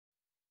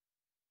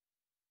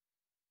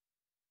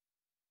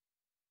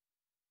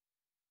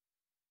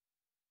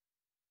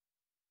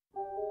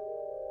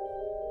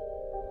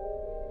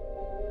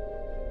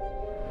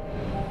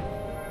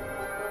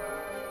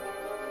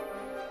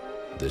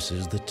This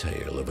is the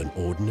tale of an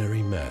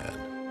ordinary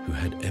man who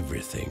had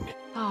everything.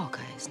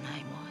 Barker, his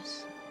name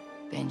was.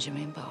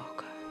 Benjamin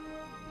Barker.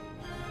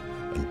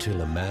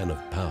 Until a man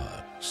of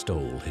power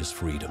stole his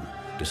freedom,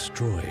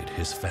 destroyed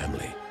his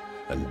family,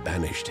 and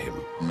banished him.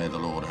 May the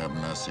Lord have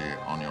mercy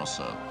on your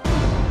soul.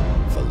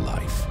 For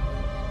life.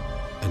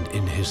 And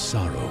in his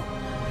sorrow,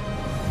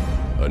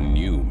 a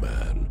new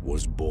man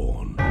was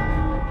born.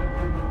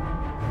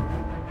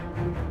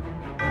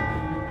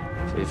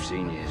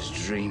 15 years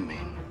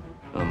dreaming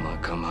I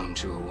might come home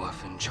to a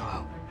wife and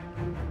child.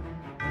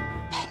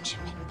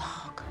 Benjamin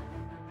Barker.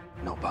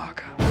 Not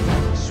Barker.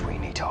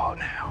 Sweeney Todd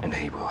now. And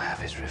he will have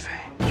his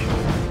revenge.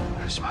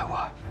 Where's my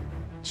wife?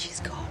 She's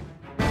gone.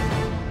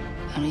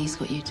 And he's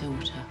got your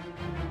daughter.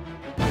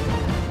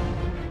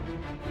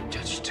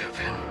 Judge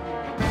Turpin.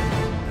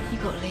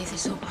 You've got to leave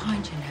this all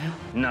behind you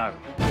now. No.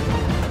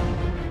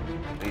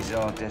 These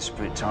are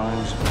desperate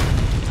times.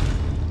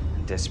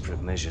 And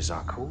desperate measures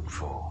are called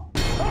for.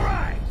 All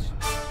right!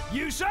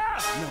 You, sir?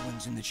 No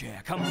one's in the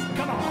chair. Come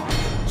on.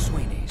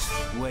 Sweeney's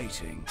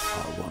waiting.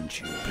 I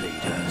want you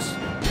bleeders.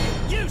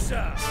 You,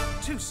 sir!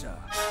 Two, sir.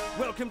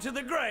 Welcome to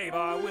the grave.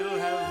 I will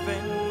have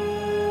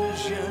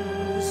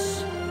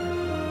vengeance.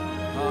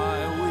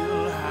 I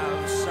will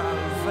have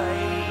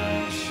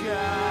salvation.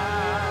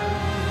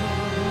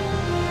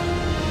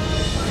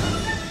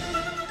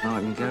 I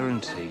can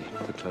guarantee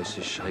the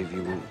closest shave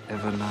you will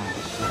ever know.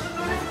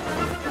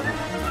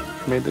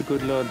 May the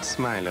good Lord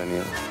smile on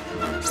you.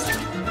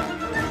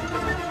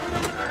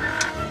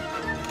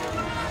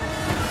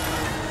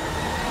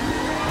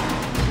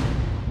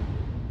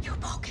 You're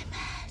barking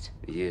mad.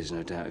 The years,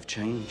 no doubt, have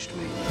changed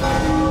me.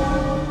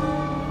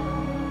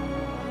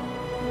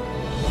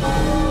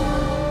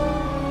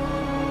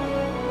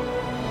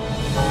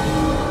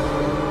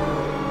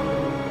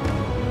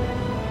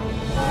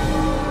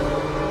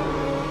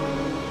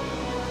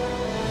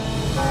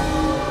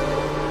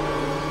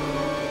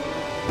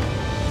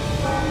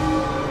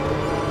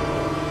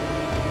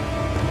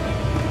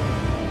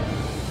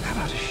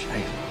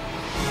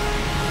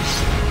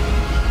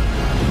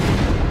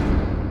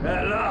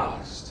 At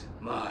last,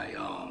 my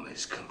arm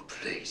is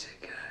complete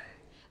again.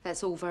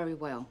 That's all very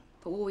well.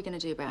 But what are we going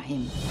to do about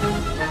him?